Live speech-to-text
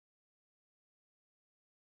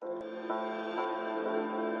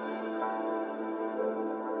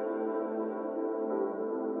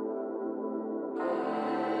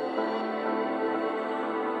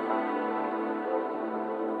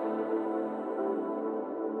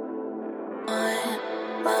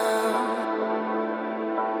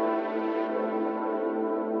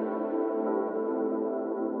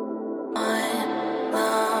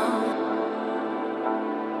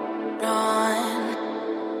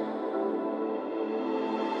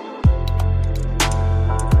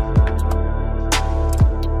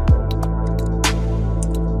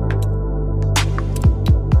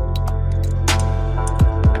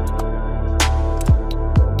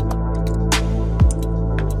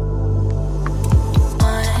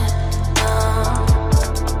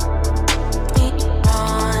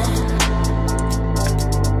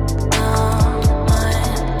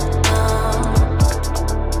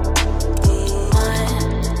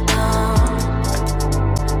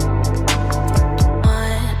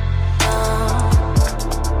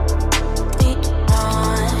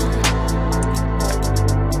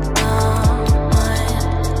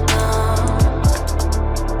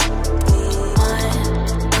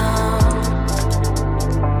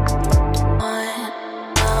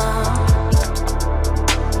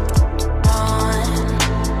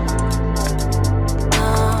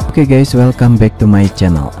Okay guys, welcome back to my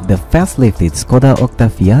channel. The facelifted Skoda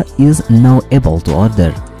OCTAVIA is now able to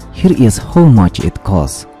order. Here is how much it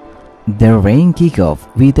costs. The range kick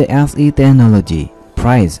off with the SE technology,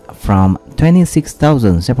 price from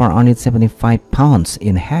 £26,775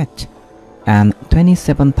 in hatch and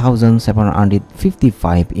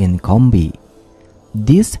 £27,755 in combi.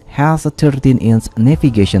 This has a 13-inch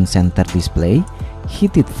navigation center display,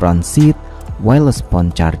 heated front seat, wireless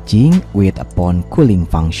phone charging with a phone cooling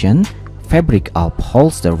function, fabric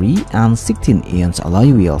upholstery, and 16-inch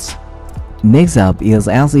alloy wheels. Next up is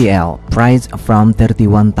LCL, priced from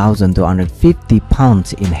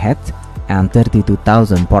 £31,250 in hatch and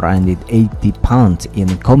 £32,480 in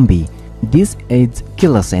combi. This aids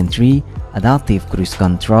keyless entry, adaptive cruise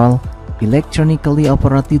control, electronically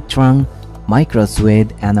operated trunk, micro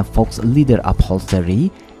suede and a Fox leather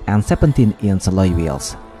upholstery, and 17-inch alloy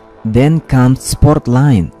wheels. Then comes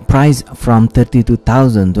Sportline, priced from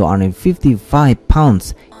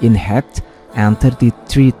 £32,255 in hatch and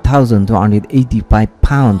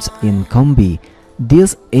 £33,285 in combi.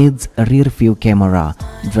 This aids a rear view camera,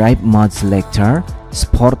 drive mode selector,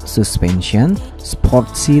 sport suspension,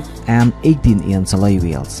 sport seat, and 18-inch alloy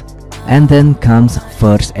wheels. And then comes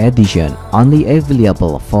First Edition, only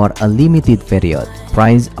available for a limited period,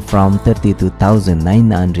 priced from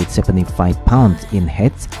 £32,975 in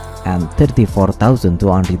hatch and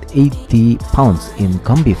 £34,280 in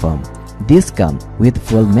combi form. This comes with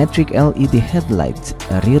full metric LED headlights,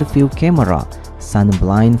 a rear view camera, sun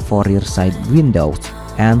blind for rear side windows,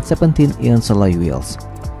 and 17-inch alloy wheels.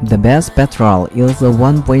 The best petrol is a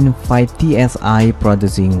 1.5 TSI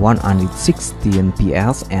producing 116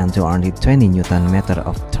 PS and 220 Nm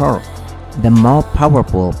of torque. The more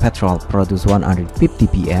powerful petrol produces 150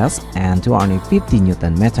 PS and 250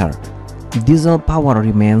 Nm. Diesel power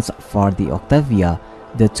remains for the OCTAVIA,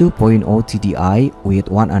 the 2.0 TDI with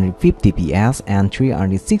 150 PS and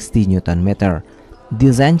 360 Nm.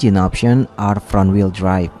 These engine options are front-wheel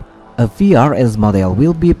drive. A VRS model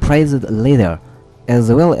will be priced later, as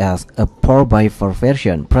well as a 4x4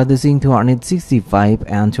 version producing 265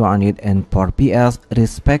 and 204 PS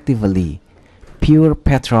respectively. Pure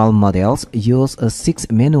petrol models use a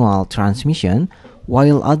 6-manual transmission,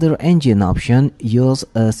 while other engine options use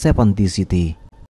a 7 DCT.